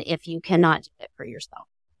children if you cannot do it for yourself.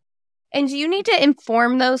 And do you need to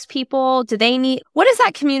inform those people? What does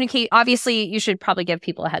that communicate? Obviously, you should probably give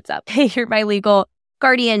people a heads up. Hey, you're my legal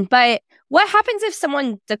guardian. But what happens if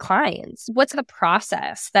someone declines? What's the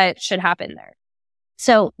process that should happen there?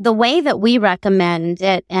 So the way that we recommend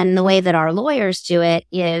it and the way that our lawyers do it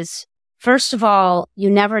is, first of all, you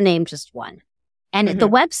never name just one. And the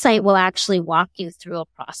website will actually walk you through a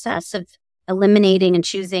process of eliminating and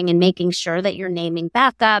choosing and making sure that you're naming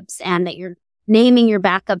backups and that you're naming your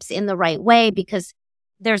backups in the right way, because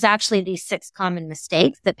there's actually these 6 common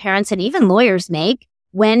mistakes that parents and even lawyers make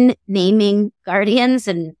when naming guardians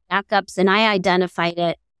and backups. And I identified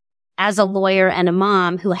it as a lawyer and a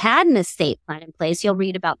mom who had an estate plan in place. You'll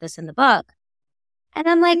read about this in the book. And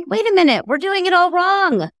I'm like, wait a minute, we're doing it all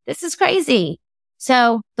wrong. This is crazy.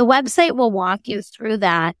 So the website will walk you through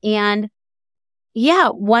that. And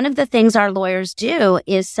one of the things our lawyers do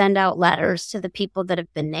is send out letters to the people that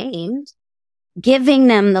have been named, giving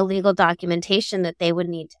them the legal documentation that they would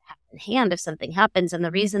need to have in hand if something happens. And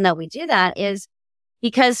the reason that we do that is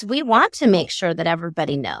because we want to make sure that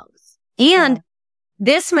everybody knows. And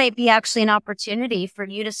this might be actually an opportunity for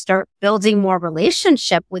you to start building more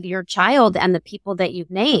relationship with your child and the people that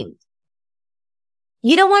you've named.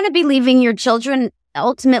 You don't want to be leaving your children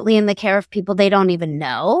ultimately in the care of people they don't even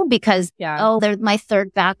know because, they're my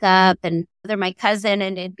third backup and they're my cousin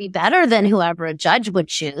and it'd be better than whoever a judge would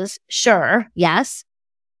choose. Sure. Yes.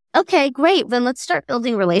 Okay, great. Then let's start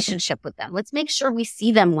building relationship with them. Let's make sure we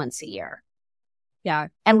see them once a year. Yeah.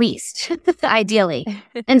 At least, ideally.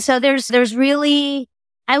 And so there's really,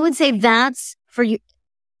 I would say that's for you,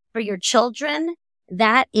 for your children,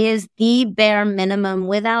 that is the bare minimum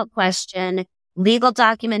without question, legal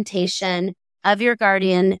documentation of your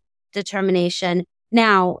guardian determination.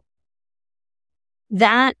 Now,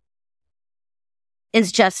 that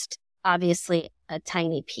is just obviously a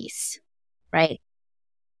tiny piece, right?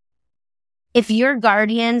 If your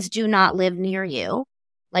guardians do not live near you,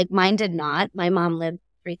 like mine did not, my mom lived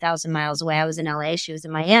 3,000 miles away. I was in LA. She was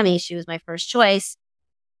in Miami. She was my first choice.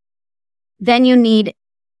 Then you need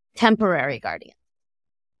temporary guardians.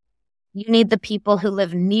 You need the people who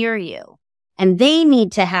live near you, and they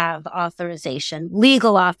need to have authorization,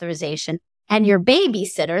 legal authorization. And your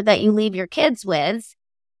babysitter that you leave your kids with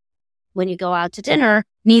when you go out to dinner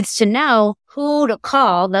needs to know who to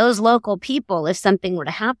call, those local people, if something were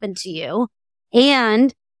to happen to you.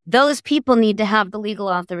 And those people need to have the legal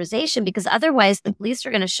authorization, because otherwise the police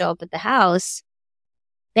are going to show up at the house.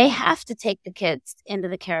 They have to take the kids into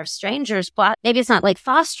the care of strangers. But maybe it's not like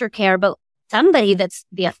foster care, but somebody that's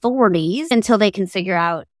the authorities until they can figure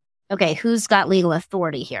out, okay, who's got legal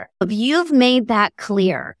authority here? If you've made that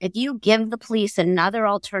clear, if you give the police another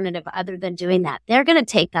alternative other than doing that, they're going to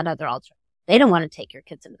take that other alternative. They don't want to take your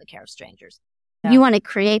kids into the care of strangers. Yeah. You want to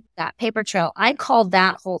create that paper trail. I call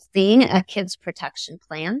that whole thing a kids protection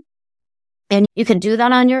plan. And you can do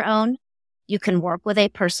that on your own. You can work with a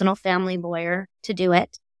personal family lawyer to do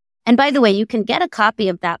it. And by the way, you can get a copy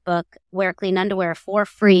of that book, Wear Clean Underwear, for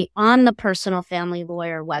free on the Personal Family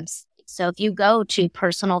Lawyer website. So if you go to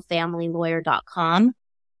personalfamilylawyer.com,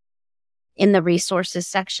 in the resources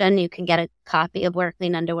section, you can get a copy of Wear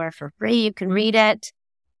Clean Underwear for free. You can read it.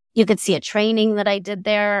 You could see a training that I did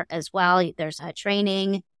there as well. There's a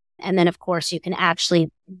training. And then, of course, you can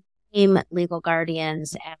actually name legal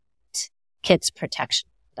guardians at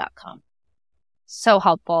kidsprotection.com. So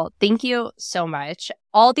helpful. Thank you so much.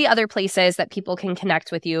 All the other places that people can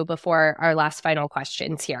connect with you before our last final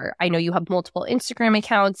questions here. I know you have multiple Instagram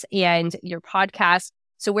accounts and your podcast.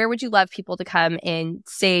 So where would you love people to come and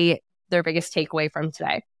say their biggest takeaway from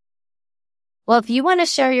today? Well, if you want to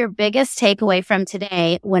share your biggest takeaway from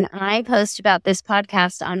today, when I post about this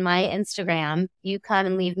podcast on my Instagram, you come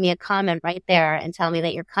and leave me a comment right there and tell me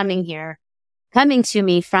that you're coming to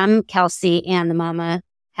me from Kelsey and the Mama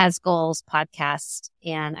Has Goals podcast.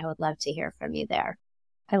 And I would love to hear from you there.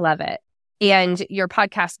 I love it. And your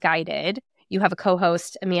podcast, Guided, you have a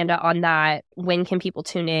co-host, Amanda, on that. When can people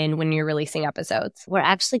tune in when you're releasing episodes? We're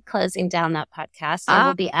actually closing down that podcast. It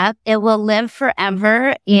will be up. It will live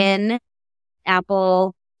forever in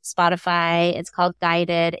Apple, Spotify. It's called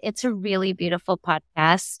Guided. It's a really beautiful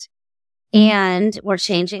podcast. And we're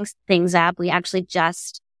changing things up. We actually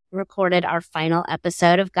just recorded our final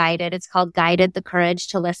episode of Guided. It's called Guided, the Courage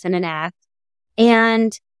to Listen and Act.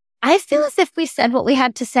 And I feel as if we said what we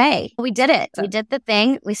had to say. We did it. We did the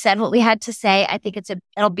thing. We said what we had to say. I think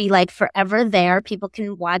it'll be like forever there. People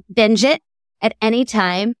can binge it at any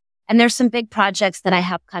time. And there's some big projects that I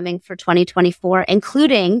have coming for 2024,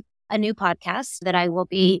 including a new podcast that I will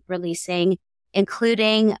be releasing,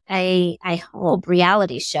 including I hope,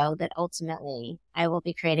 reality show that ultimately I will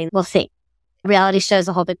be creating. We'll see. Reality show is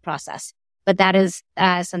a whole big process, but that is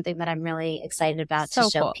something that I'm really excited about to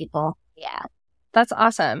show cool. people. Yeah. That's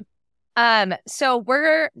awesome. So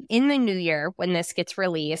we're in the new year when this gets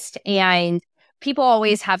released, and people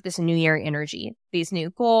always have this new year energy, these new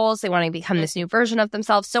goals. They want to become this new version of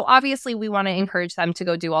themselves. So obviously we want to encourage them to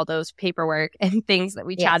go do all those paperwork and things that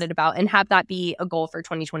we chatted about and have that be a goal for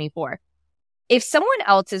 2024. If someone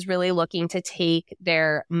else is really looking to take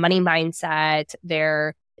their money mindset,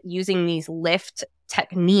 they're using these lift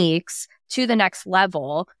techniques to the next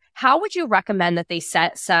level, how would you recommend that they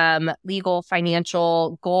set some legal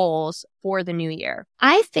financial goals for the new year?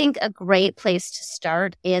 I think a great place to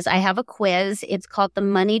start is I have a quiz. It's called the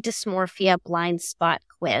Money Dysmorphia Blind Spot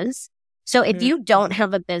Quiz. So if you don't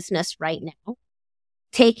have a business right now,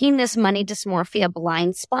 taking this Money Dysmorphia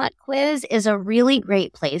Blind Spot Quiz is a really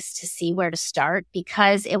great place to see where to start,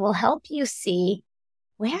 because it will help you see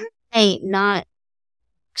where they not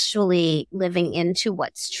actually living into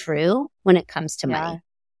what's true when it comes to money.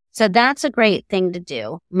 So that's a great thing to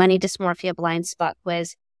do. Money Dysmorphia Blind Spot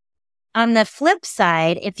Quiz. On the flip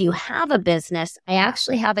side, if you have a business, I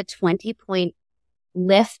actually have a 20-point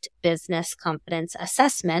Lift Business Confidence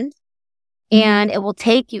Assessment, and it will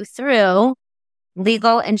take you through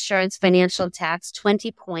legal, insurance, financial, tax,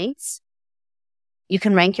 20 points. You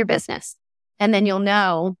can rank your business, and then you'll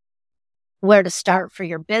know where to start for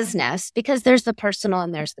your business, because there's the personal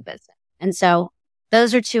and there's the business. And so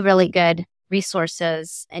those are two really good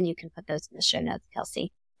resources, and you can put those in the show notes,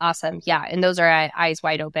 Kelsey. Awesome. Yeah. And those are at Eyes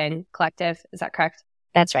Wide Open Collective. Is that correct?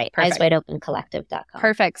 That's right. Perfect. EyesWideOpenCollective.com.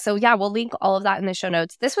 Perfect. So yeah, we'll link all of that in the show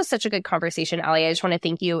notes. This was such a good conversation, Allie. I just want to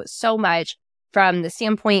thank you so much from the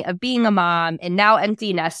standpoint of being a mom and now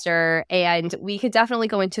empty nester. And we could definitely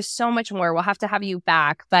go into so much more. We'll have to have you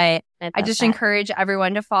back. But I just encourage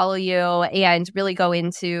everyone to follow you and really go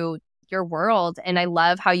into your world. And I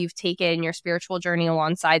love how you've taken your spiritual journey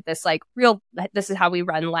alongside this like real, this is how we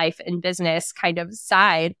run life and business kind of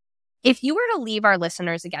side. If you were to leave our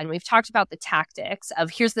listeners, again, we've talked about the tactics of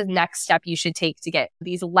here's the next step you should take to get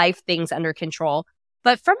these life things under control.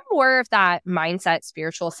 But from more of that mindset,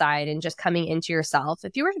 spiritual side and just coming into yourself,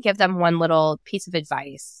 if you were to give them one little piece of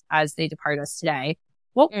advice as they depart us today,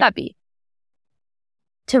 what would that be?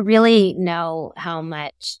 To really know how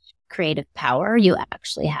much creative power you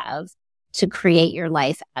actually have to create your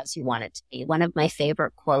life as you want it to be. One of my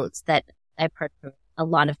favorite quotes that I've heard from a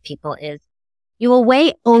lot of people is, you will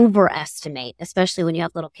way overestimate, especially when you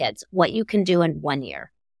have little kids, what you can do in 1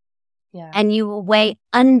 year. Yeah. And you will way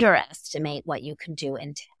underestimate what you can do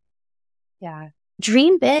in 10. Yeah.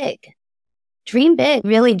 Dream big. Dream big.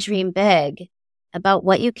 Really dream big about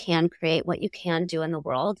what you can create, what you can do in the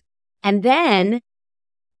world. And then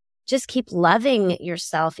just keep loving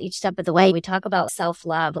yourself each step of the way. We talk about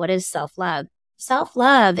self-love. What is self-love?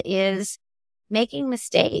 Self-love is making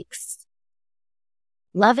mistakes,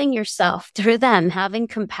 loving yourself through them, having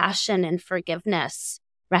compassion and forgiveness,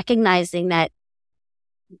 recognizing that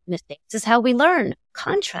mistakes is how we learn.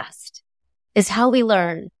 Contrast is how we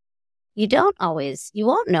learn. You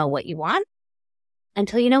won't know what you want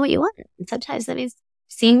until you know what you want. And sometimes that means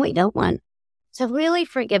seeing what you don't want. So really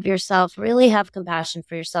forgive yourself, really have compassion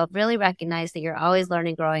for yourself, really recognize that you're always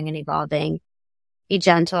learning, growing, and evolving. Be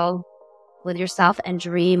gentle with yourself and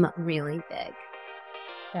dream really big.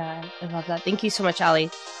 Yeah, I love that. Thank you so much, Allie.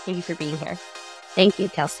 Thank you for being here. Thank you,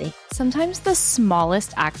 Kelsey. Sometimes the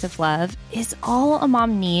smallest act of love is all a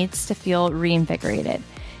mom needs to feel reinvigorated.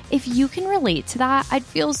 If you can relate to that, I'd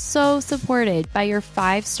feel so supported by your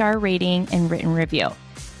 5-star rating and written review.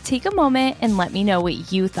 Take a moment and let me know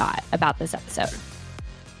what you thought about this episode.